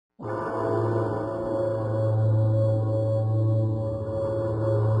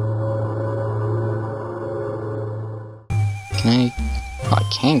Oh, I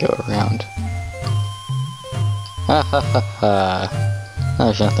can go around. Ha ha ha ha.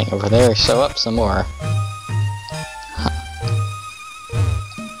 There's nothing over there, so up some more. Huh.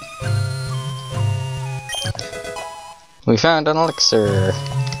 We found an elixir.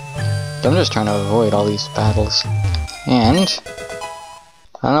 I'm just trying to avoid all these battles. And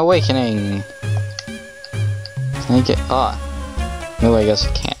an awakening. Can I get... ah. No, I guess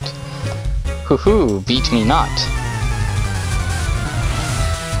I can't. Hoo-hoo, beat me not.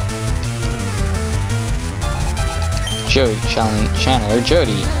 Jody, Chandler,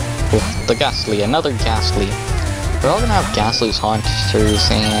 Jody. With the Ghastly, another Ghastly. We're all gonna have Ghastly's Haunters,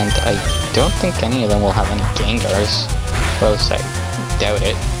 and I don't think any of them will have any Gengars. Well, I doubt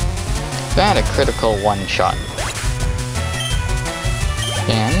it. That a critical one-shot.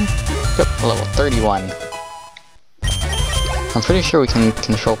 And, yep, level 31. I'm pretty sure we can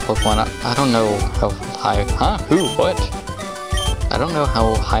control Pokemon. I don't know how high... Huh? Who? What? I don't know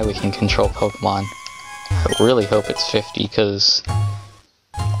how high we can control Pokemon. I really hope it's 50, because...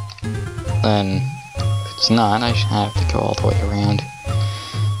 then, if it's not, I should have to go all the way around.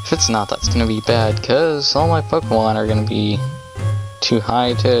 If it's not, that's gonna be bad, because all my Pokemon are gonna be too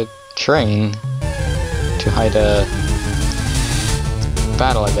high to train. Too high to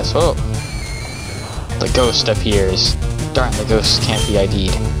battle, I guess. Oh! The ghost appears. Darn, the ghost can't be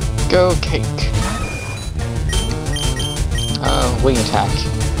ID'd. Go Cake! Wing attack.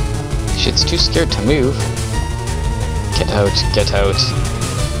 Shit's too scared to move. Get out, get out.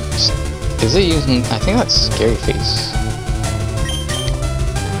 Is it using... I think that's Scary Face.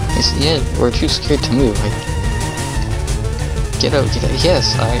 Yeah, we're too scared to move. Get out, get out.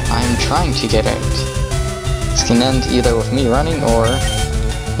 Yes, I'm trying to get out. This can end either with me running or...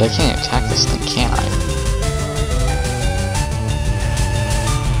 I can't attack this thing, can I?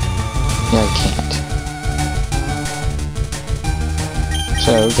 Yeah, I can't.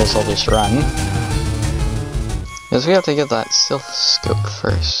 So, guess I'll just run. Because we have to get that Sylph Scope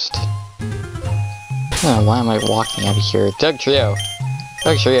first. Oh, why am I walking out of here? Doug Trio!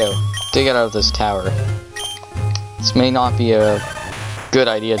 Doug Trio, dig it out of this tower. This may not be a good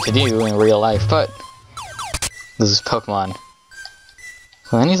idea to do in real life, but this is Pokemon.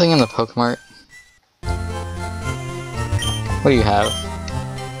 So anything in the Pokemart? What do you have?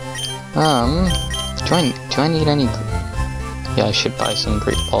 Do I need any... Yeah, I should buy some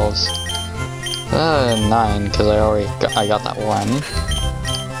Great Balls. 9, because I got that one.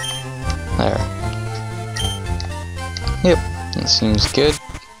 There. Yep, that seems good.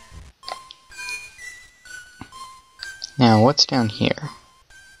 Now, what's down here?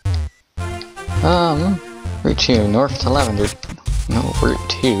 Route 2, north to Lavender. No, Route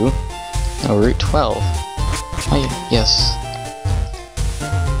 2. No, Route 12. Oh, yes.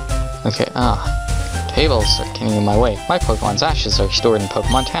 Okay, tables are getting in my way. My Pokemon's ashes are stored in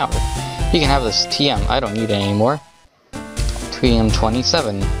Pokemon Tower. You can have this TM, I don't need it anymore.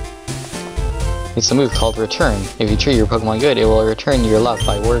 TM27. It's a move called Return. If you treat your Pokemon good, it will return your love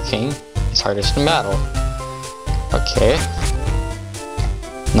by working its hardest in battle. Okay.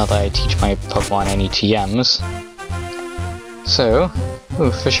 Not that I teach my Pokemon any TMs. So,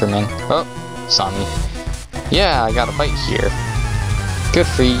 ooh, Fisherman. Oh, saw me. Yeah, I got a bite here. Good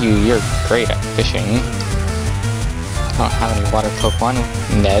for you, you're great at fishing. I don't have any water Pokemon,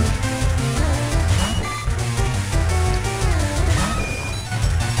 Ned.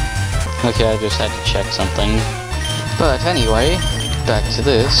 Okay, I just had to check something. But anyway, back to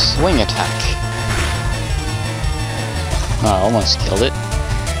this wing attack. Oh, I almost killed it.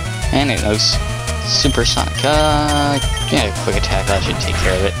 And it was supersonic. Yeah, quick attack, that should take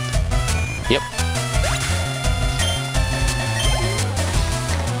care of it. Yep.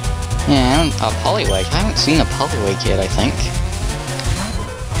 And a Poliwag. I haven't seen a Poliwag yet, I think.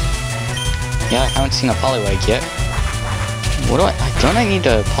 Yeah, I haven't seen a Poliwag yet. What do don't I need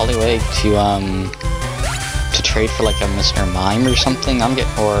a Poliwag to trade for like a Mr. Mime or something? I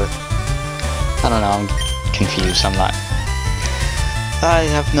don't know, I'm confused, I'm not. I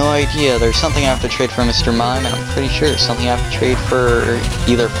have no idea. There's something I have to trade for Mr. Mime, and I'm pretty sure there's something I have to trade for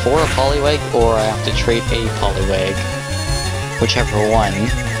either for a Poliwag or I have to trade a Poliwag. Whichever one.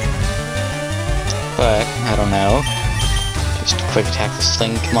 But, I don't know. Just quick attack this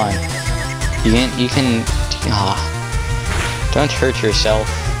thing, come on. You can, don't hurt yourself.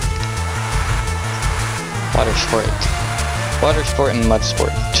 Water Sport. Water Sport and Mud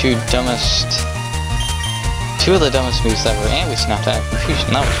Sport. Two of the dumbest moves ever, and we snapped out of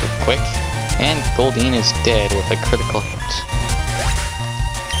confusion. That was real quick. And Goldeen is dead with a critical hit.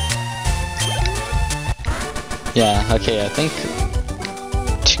 Yeah, okay, I think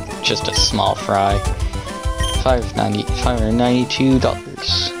just a small fry. $592.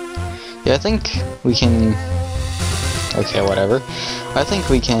 Yeah, I think we can... Okay, whatever. I think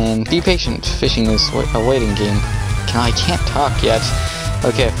we can be patient. Fishing is a waiting game. I can't talk yet.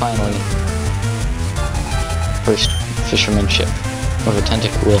 Okay, finally. First fishermanship with a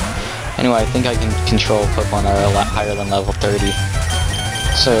tentacle. Anyway, I think I can control Pokemon that are a lot higher than level 30.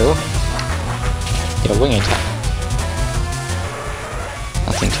 So, yeah, wing attack.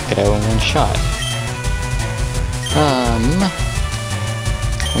 Nothing took it out in one shot.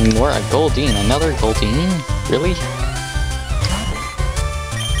 More a Goldeen. Another Goldeen? Really?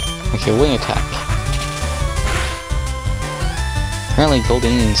 Okay, wing attack. Apparently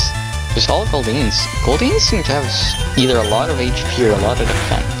Goldeens, just all Goldeens. Goldeens seem to have either a lot of HP or a lot of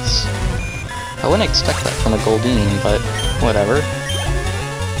defense. I wouldn't expect that from a Goldeen, but whatever.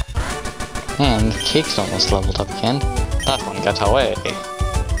 And Cake's almost leveled up again. That one got away.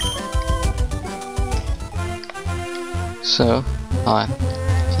 So,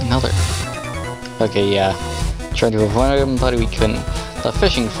 another. Okay, yeah. Tried to avoid him, but we couldn't. The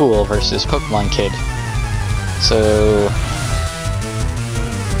Fishing Fool versus Pokemon Kid. So,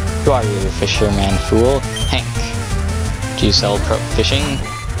 who are you, Fisherman Fool? Hank. Do you sell fishing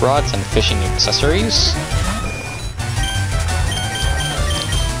rods and fishing accessories?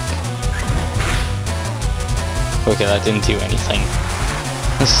 Okay, that didn't do anything.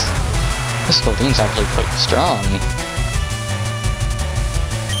 This Goldeen's actually quite strong.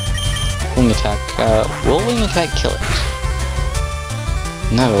 Wing attack. Will wing attack kill it?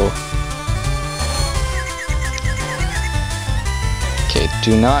 No. Okay,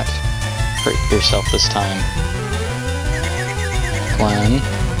 do not hurt yourself this time. One.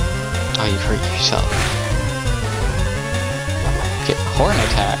 Oh, you hurt yourself. Okay, horn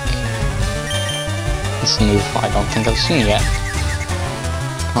attack. This move I don't think I've seen yet.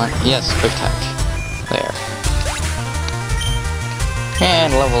 Come on, yes, quick attack. There.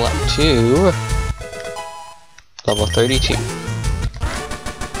 And level up to level 32.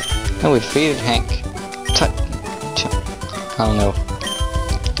 And we defeated Hank. I don't know.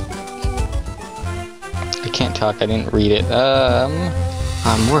 I can't talk, I didn't read it.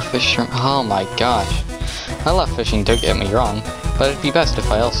 More fish from... Oh my gosh. I love fishing, don't get me wrong, but it'd be best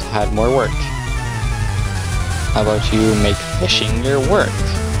if I also had more work. How about you make fishing your work?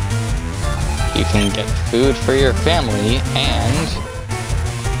 You can get food for your family and...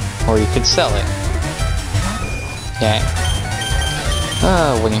 or you could sell it. Yeah.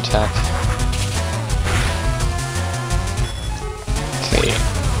 Wing attack. Okay.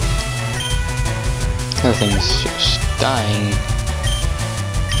 Everything's just dying.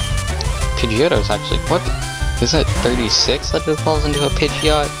 Pidgeotto's actually... What? Is that 36 that it falls into a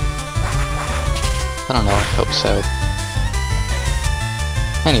Pidgeot? I don't know, I hope so.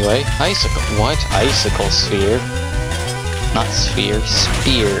 Anyway, Icicle. What? Icicle Sphere? Not sphere,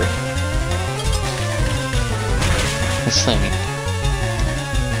 spear. This thing.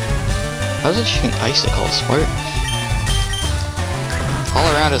 How's it shooting icicles? Where? All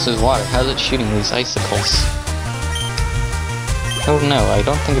around us is water. How's it shooting these icicles? Oh no, I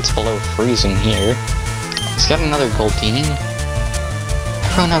don't think it's below freezing here. It's got another Goldeen.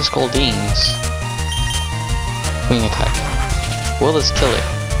 Everyone has Goldeens. Wing attack. Will this kill it?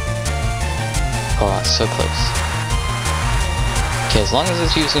 Oh, so close. Okay, as long as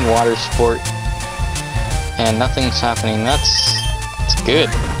it's using water sport and nothing's happening, that's good.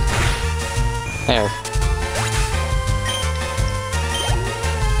 There.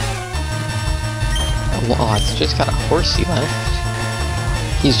 Oh, it's just got a horsey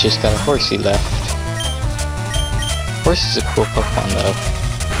left. He's just got a horsey left. Horse is a cool Pokemon though.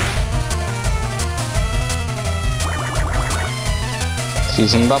 It's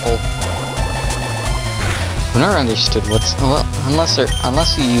using Bubble. I've never understood what's... well,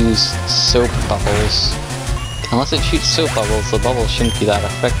 unless you use soap bubbles. Unless it shoots soap bubbles, the bubble shouldn't be that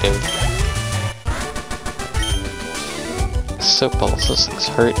effective. Soap bubbles, those things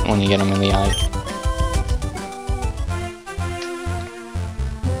hurt when you get them in the eye.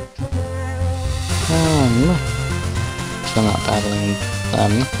 I'm not battling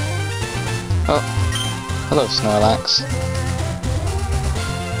them. Oh, hello Snorlax.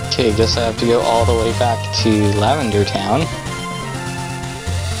 Okay, guess I have to go all the way back to Lavender Town.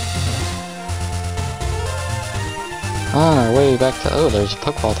 On our way back to... oh, there's a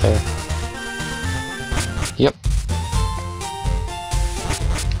Pokeball there. Yep.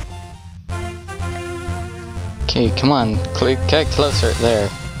 Okay, come on, get closer, there.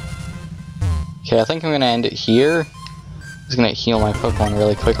 Okay, I think I'm gonna end it here. I'm just gonna heal my Pokemon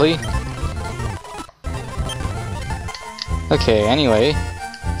really quickly. Okay, anyway,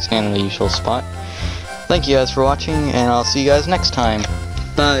 stand in the usual spot. Thank you guys for watching, and I'll see you guys next time.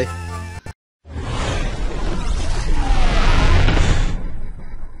 Bye.